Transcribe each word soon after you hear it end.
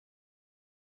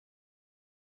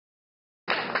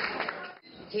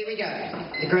Here we go,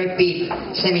 the great big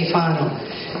semi-final.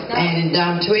 And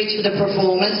to each of the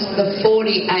performers, the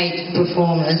 48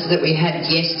 performers that we had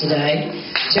yesterday,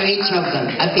 to each of them,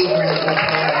 a big round of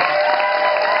applause.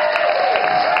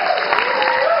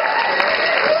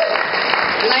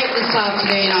 Late this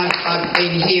afternoon, I've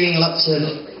been hearing lots of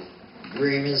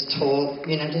rumours, talk,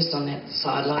 you know, just on that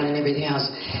sideline and everything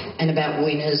else, and about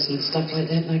winners and stuff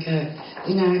like that, and I go,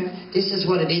 you know, this is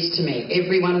what it is to me.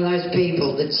 Every one of those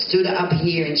people that stood up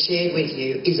here and shared with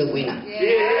you is a winner.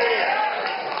 Yeah.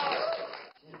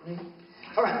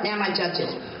 All right, now my judges.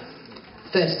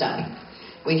 First up,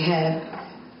 we have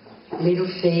Little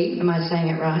Fee. Am I saying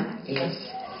it right? Yes.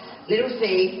 Little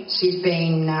Fee, she's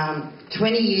been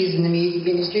 20 years in the music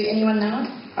industry. Anyone know her?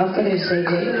 I've got her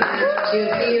CD. She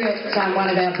was here at one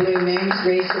of our Blue Moons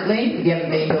recently. If you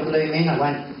haven't been to a Blue Moon, I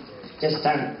won't. Just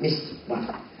don't miss one.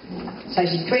 So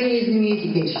she's 20 years in the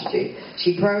music industry.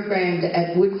 She programmed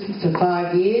at Woodford for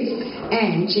 5 years,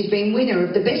 and she's been winner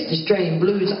of the Best Australian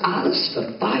Blues Artist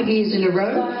for 5 years in a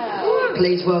row. Wow.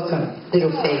 Please welcome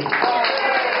Little Fee.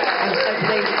 I'm so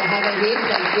pleased to have her here.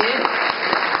 Thank you.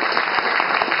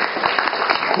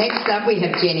 Next up, we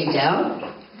have Jenny Dell.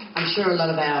 I'm sure a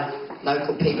lot of our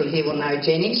local people here will know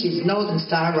Jenny. She's Northern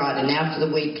Star writer now for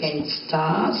the Weekend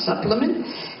Star supplement,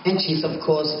 and she's of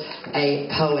course a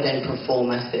poet and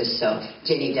performer herself.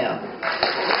 Jenny Dell.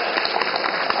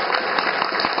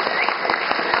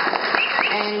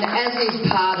 And as is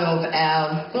part of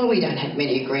our, well, we don't have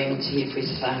many agreements here with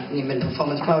Nimbin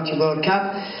Performance Poetry World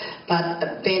Cup,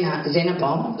 but Benna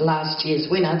Zenabom, last year's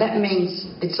winner, that means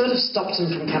it sort of stops them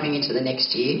from coming into the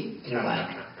next year, in a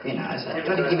way. You know, so I've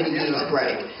got to give it a year's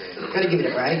break. Got to give it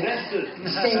a break.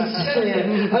 Censor,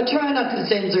 yeah. I try not to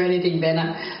censor anything,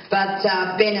 Benna. But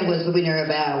Benna was the winner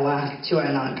of our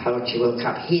 209 Poetry World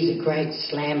Cup. He's a great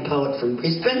slam poet from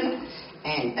Brisbane,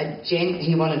 and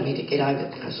he wanted me to get over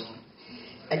this.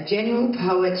 A general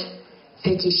poet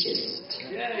fetishist.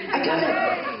 I got it.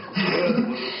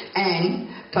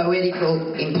 And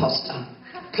poetical imposter.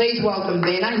 Please welcome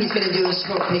Benna. He's going to do a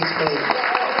short piece for you.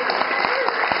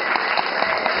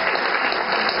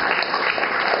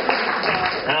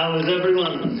 How is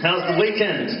everyone? How's the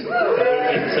weekend? Where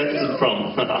have you been censored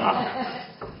from?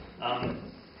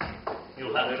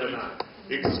 You'll have to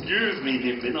excuse me,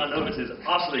 Nimbin. I know this is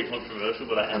utterly controversial,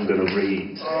 but I am going to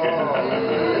read.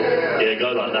 Yeah,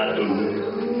 go like that.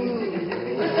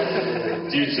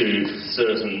 Due to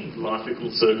certain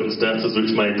lifeical circumstances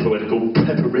which made poetical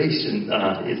preparation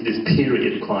in this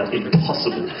period quite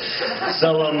impossible.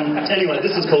 So, anyway,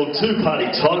 this is called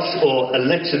Two-Party Tosh, or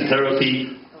Election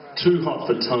Therapy, Too Hot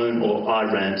for Tone, or I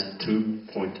Rant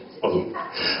 2.0.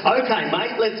 Okay,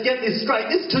 mate, let's get this straight.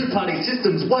 This two-party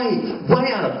system's way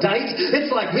out of date.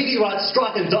 It's like meteorites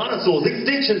striking dinosaurs,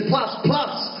 extinction plus.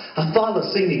 A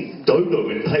thylacinic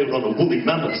dodo impaled on a woolly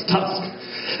mammoth's tusk.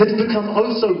 It's become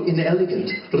oh so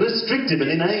inelegant, restrictive and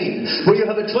inane, where you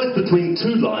have a choice between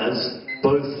two liars,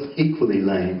 both equally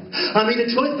lame. I mean,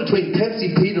 a choice between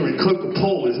Pepsi, Peter and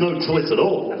Coca-Cola is no choice at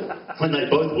all, when they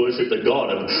both worship the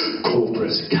god of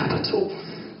corporate capital.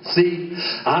 See,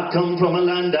 I come from a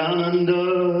land down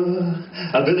under,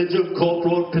 a village of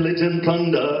corporate pillage and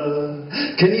plunder.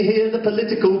 Can you hear the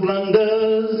political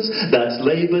blunders? That's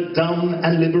Labour dumb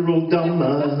and Liberal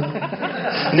dumber.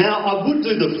 Now, I would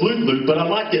do the flute loop, but I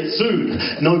might get sued.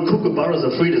 No kookaburras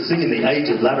are free to sing in the age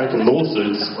of larrikin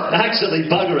lawsuits. Actually,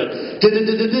 bugger it.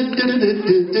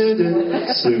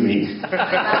 Sue me.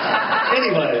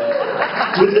 Anyway,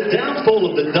 with the downfall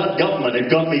of the Dud government, it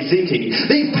got me thinking,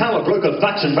 these power broker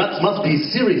faction rats must be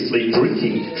seriously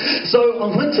drinking. So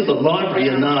I went to the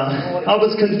library and I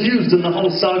was confused and the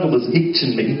whole saga was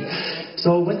itching me.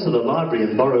 So I went to the library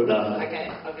and borrowed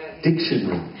a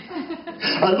dictionary.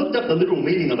 I looked up the literal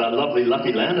meaning of our lovely lucky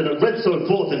land, and it read so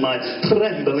forth in my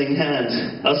trembling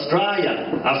hand. Australia,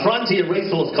 a frontier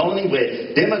resource colony where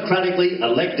democratically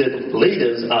elected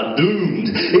leaders are doomed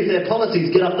if their policies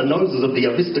get up the noses of the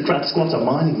aristocrat squatter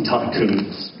mining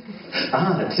tycoons.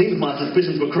 It seems my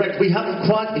suspicions were correct. We haven't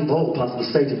quite evolved past the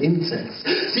state of insects.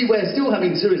 See, we're still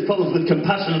having serious problems with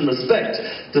compassion and respect,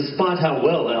 despite how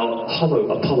well our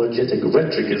hollow apologetic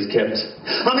rhetoric is kept.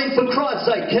 I mean, for Christ's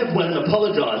sake, Kev went and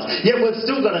apologised, yet we've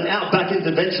still got an outback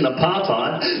intervention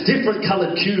apartheid, different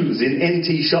coloured queues in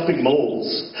NT shopping malls,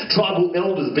 tribal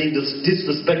elders being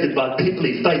disrespected by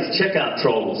pimply-faced checkout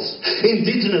trolls,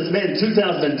 Indigenous men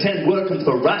 2010 working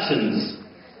for rations.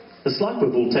 It's like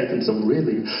we've all taken some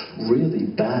really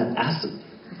bad acid.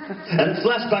 And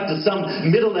flash back to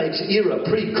some middle-aged era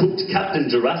pre-cooked Captain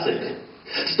Jurassic.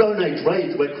 Stone Age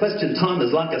rage where question time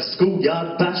is like a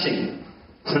schoolyard bashing.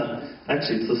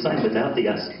 Actually, it's the same without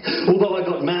the acid. Although I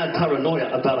got mad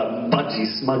paranoia about a budgie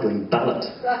smuggling ballot.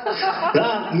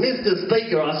 Mr.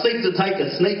 Speaker, I seek to take a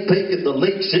sneak peek at the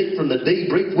leaked sheet from the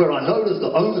debrief where I noticed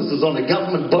the onus was on the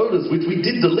government voters, which we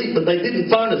did delete, but they didn't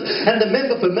phone us. And the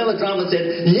member for melodrama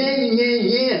said,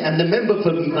 yeah. And the member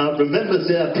for remember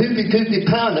said, poopy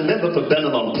pow. And the member for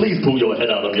Benelon, please pull your head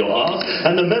out of your arse.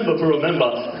 And the member for remember,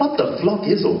 what the flock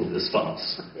is all this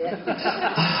farce?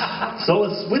 So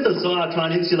with a sigh, I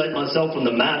try and insulate myself from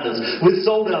the madness with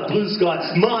sold out blue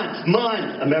sky,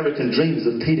 mine, American dreams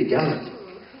of Peter Garrett,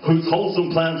 whose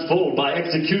wholesome plans fall by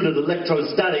executed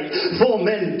electrostatic, 4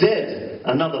 men dead,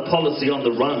 another policy on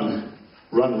the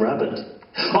run rabbit.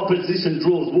 Opposition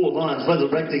draws war lines,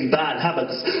 resurrecting bad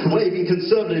habits. Waving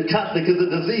conservative Catholic as a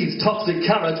disease, toxic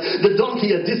carrot. The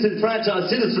donkey a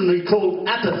disenfranchised citizenry called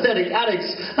apathetic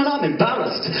addicts. And I'm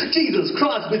embarrassed. Jesus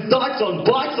Christ, with dykes on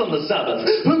bikes on the Sabbath.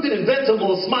 Who can invent a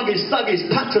more sluggish,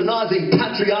 patronising,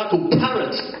 patriarchal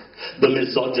parrot? The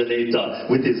misogynita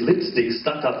with his lipstick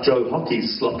stuck up Joe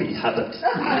Hockey's sloppy habit.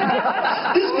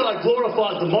 This guy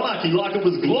glorifies the monarchy like it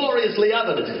was gloriously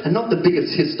avid, and not the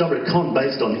biggest historic con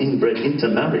based on inbred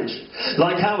intermarriage.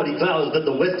 Like Howard, he vows that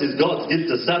the West is God's gift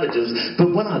to savages,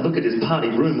 but when I look at his party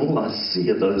room, all I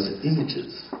see are those images.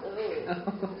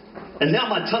 And now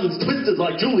my tongue's twisted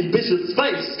like Julie Bishop's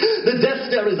face. The death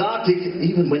stare is arctic,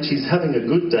 even when she's having a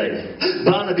good day.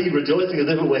 Barnaby rejoicing as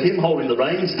if it were him holding the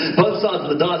reins. Both sides of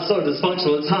the dice so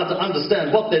dysfunctional it's hard to understand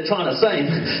what they're trying to say.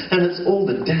 And it's all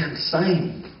the damn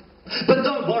same. But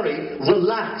don't worry,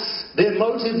 relax. Their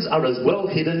motives are as well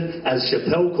hidden as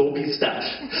Chappelle Corby's stash.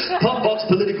 Pop-box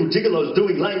political gigolos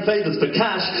doing lame favours for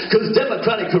cash, because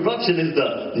democratic corruption is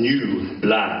the new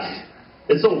black.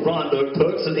 It's all Reinberg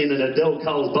perks and in an Adele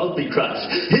Carl's Busby crash.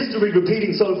 History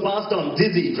repeating so fast I'm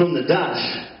dizzy from the dash.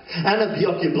 Anna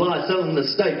Bly selling the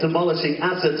state, demolishing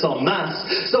assets en masse.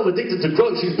 So addicted to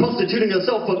growth she's prostituting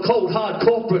herself for cold hard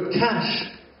corporate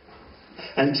cash.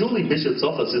 And Julie Bishop's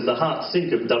office is the heart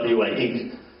sink of WA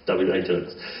Inc. W.A.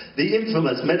 Jones. The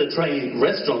infamous Mediterranean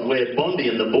restaurant where Bondi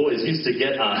and the boys used to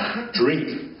get a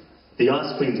drink. The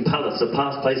Ice Queen's palace, a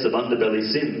past place of underbelly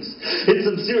sins. It's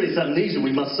some serious amnesia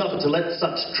we must suffer to let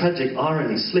such tragic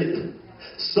irony slip.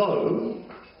 So,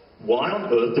 why on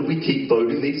earth do we keep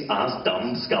voting these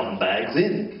ass-dumb scumbags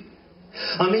in?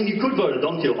 I mean, you could vote a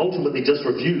donkey or ultimately just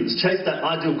refuse, chase that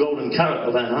ideal golden carrot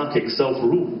of anarchic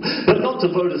self-rule. But not to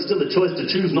vote is still a choice to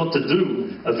choose not to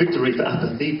do. A victory for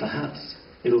apathy, perhaps.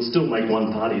 It'll still make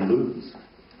one party lose.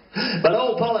 But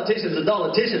all politicians are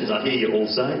politicians, I hear you all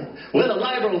say. Whether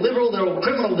Labor or Liberal, they're all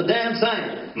criminal the damn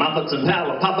same. Muppets and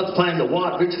power puppets playing the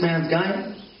white rich man's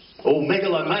game. All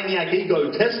megalomaniac ego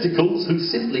testicles who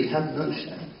simply have no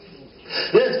shame.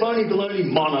 There's phony baloney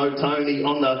mono Tony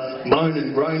on the moan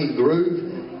and groany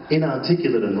groove,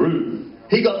 inarticulate and rude.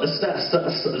 He got the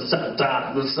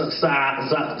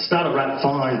starter rap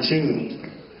fine-tuned.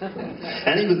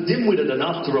 And he was dim-witted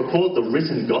enough to report the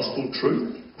written gospel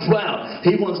truth. Wow,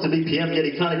 he wants to be PM, yet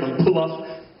he can't even pull off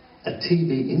a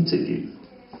TV interview.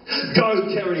 Go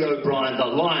Kerry O'Brien, the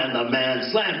lion, the man.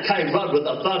 Slam K. Rudd with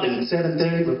a thud in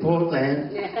 7:30 report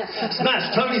land.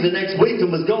 Smashed Tony the next week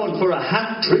and was going for a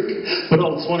hat trick. But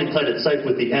old Swanee played it safe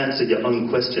with the answer your own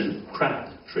question crap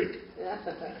trick.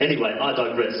 Anyway, I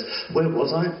digress. Where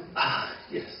was I?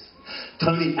 Yes.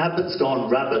 Tony Abbott's gone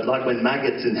rabid, like when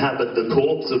maggots inhabit the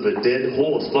corpse of a dead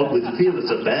horse, flogged with fearless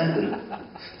abandon.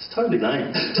 It's totally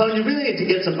lame. Tony, you really need to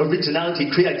get some originality,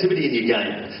 creativity in your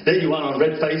game. There you are on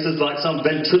red faces like some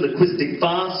ventriloquistic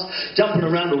farce, jumping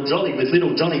around all jolly with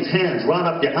little Johnny's hands right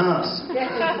up your arse.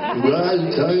 Well,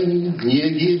 Tony, you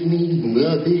give me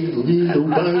a big little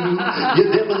bony. Your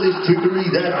devilish trickery,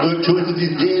 that word choices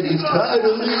is dead, is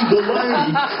totally baloney.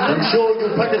 I'm sure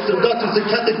you'll practice some doctors and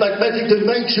Catholic black magic to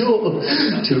make sure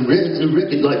to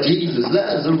resurrect it like Jesus,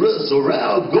 Lazarus, or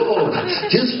Al Gore.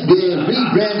 Just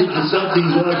rebranded to something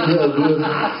like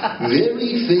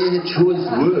very fair choice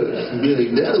word.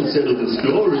 That'll settle the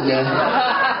score in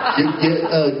that.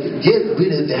 Get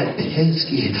rid of that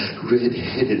pesky,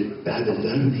 red-headed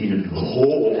Babylonian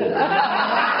whore.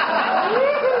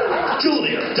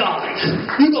 Julia, darling,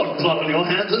 you got blood on your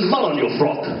hands and mud on your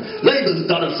frock. Labour's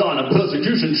done a sign of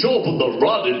persecution, sure put the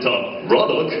Rudd into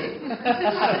Ruddock.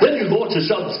 Then you launch a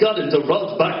shoved scud into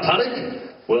Rudd's back paddock.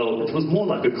 Well, it was more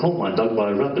like a coal mine dug by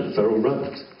a rabid feral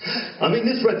rabbit. I mean,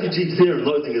 this refugee fear and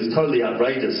loathing is totally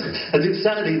outrageous. As if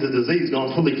sanity is a disease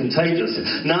gone fully contagious.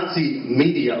 Nazi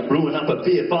media brewing up a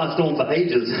fear firestorm for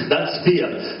ages. That's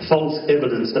fear. False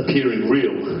evidence appearing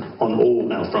real on all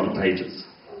our front pages.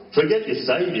 Forget your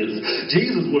saviours.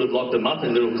 Jesus would have locked them up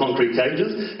in little concrete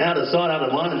cages, out of sight, out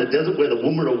of mind in the desert where the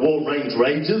woman of war range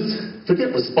rages.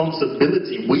 Forget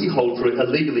responsibility we hold for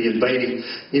illegally invading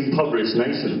impoverished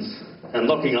nations and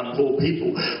locking up poor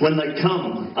people when they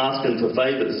come asking for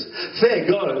favours. Fair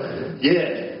go,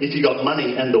 yeah, if you got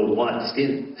money and or white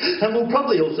skin. And we'll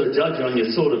probably also judge you on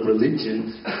your sort of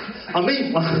religion. I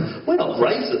mean, we're not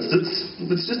racist,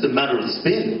 it's just a matter of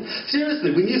spin.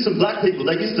 Seriously, we knew some black people,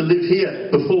 they used to live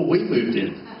here before we moved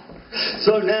in.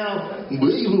 So now,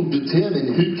 we will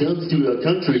determine who comes to our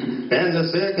country and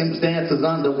the circumstances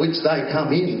under which they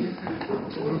come in.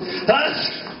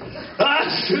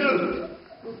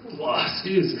 Oh,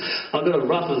 excuse. I've got a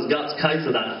rough as guts case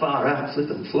of that far out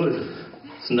flipping flu.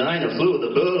 It ain't a flu of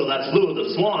the bird or that flu of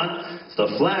the swine. It's the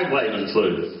flag waving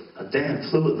flu. A damn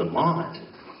flu of the mind.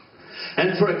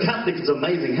 And for a Catholic, it's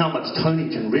amazing how much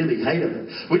Tony can really hate him,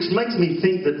 which makes me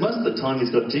think that most of the time he's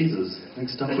got Jesus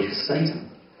mixed up with Satan.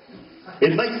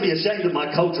 It makes me ashamed of my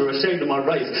culture, ashamed of my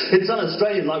race. It's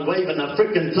un-Australian like waving a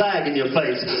frickin' flag in your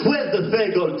face. Where's the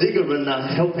fair go digger and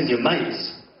helping your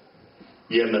mates?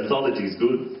 Yeah, mythology's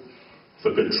good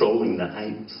for controlling the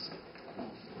apes.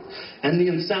 And the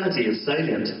insanity is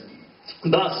salient.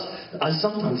 Thus, I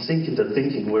sometimes sink into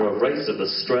thinking we're a race of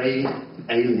astray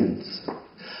aliens.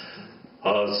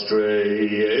 Astray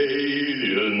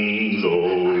aliens,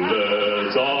 oh,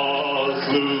 let us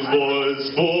lose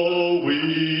voice, for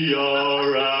we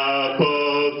are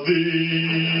apathy,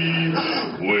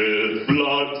 with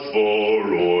blood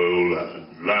for oil and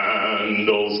land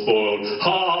all spoiled,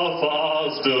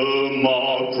 half-assed democracy.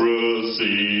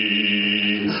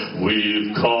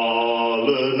 We've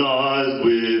colonized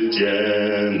with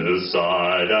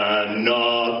genocide and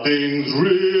nothing's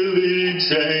really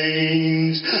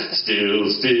changed. Still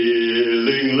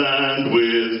stealing land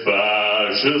with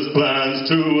fascist plans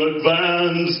to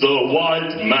advance the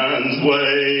white man's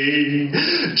way.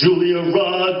 Julia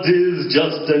Rudd is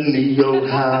just a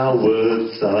neo-howitzer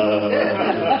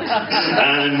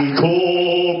and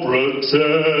corporate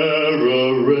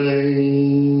terror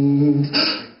reigns.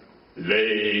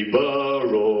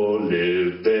 Labour or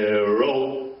live there,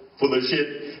 oh, full of shit,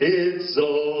 it's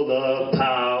all a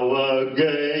power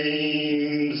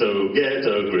game. So get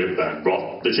a grip and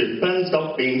rock the ship and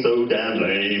stop being so damn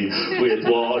lame with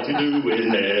what you're doing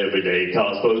every day.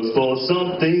 Cast votes for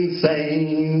something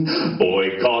sane.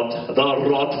 Boycott the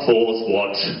rot force,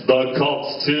 watch the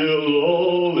cops till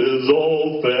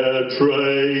all fair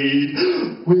trade.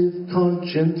 With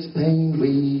conscience pain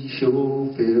we sure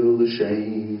feel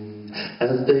ashamed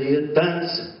as they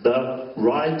advance the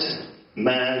right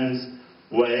man's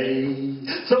way.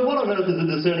 So what on earth is a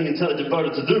discerning, intelligent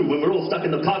voter to do when we're all stuck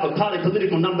in the pipe of party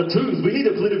political number twos? We need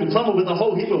a political plumber with a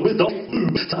whole heap of wisdom.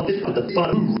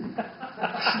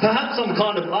 Perhaps some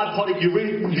kind of iPodic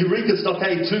Eureka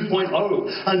Stockade 2.0,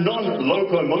 a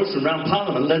non-locomotion round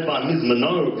Parliament led by Ms.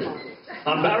 Minogue.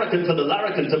 I'm barracking for the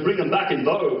larrikin to bring them back in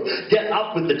vogue. Get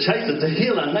up with the chaser to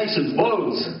heal our nation's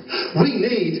woes. We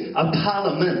need a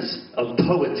parliament of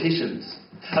poeticians,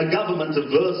 a government of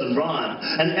verse and rhyme,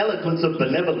 an eloquence of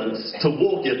benevolence to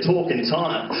walk your talk in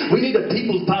time. We need a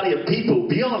people's party of people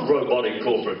beyond robotic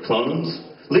corporate clones.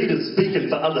 Leaders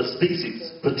speaking for other species,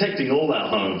 protecting all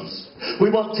our homes. We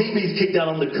want TVs kicked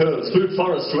out on the curbs, food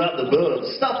forests throughout the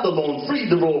burbs, stuff the lawn, feed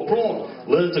the raw prawn,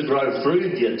 learn to grow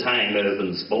fruit, you tame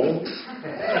urban spawn.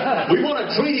 We want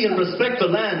a treaty and respect for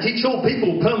land, teach all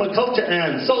people permaculture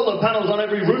and solar panels on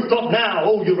every rooftop now,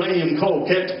 all uranium coal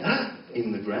kept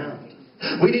in the ground.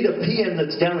 We need a PM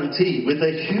that's guaranteed with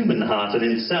a human heart and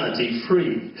insanity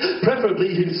free,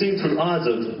 preferably who's seen through eyes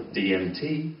of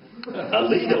DMT. A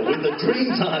leader with a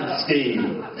Dreamtime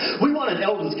scheme. We want an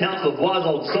elders' council of wise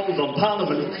old souls on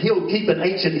Parliament Hill, keep an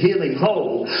ancient healing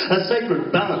whole, a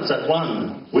sacred balance at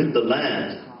one with the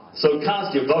land. So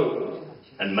cast your vote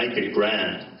and make it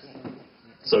grand.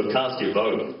 So cast your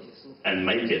vote and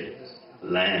make it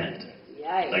land.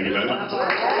 Thank you very much.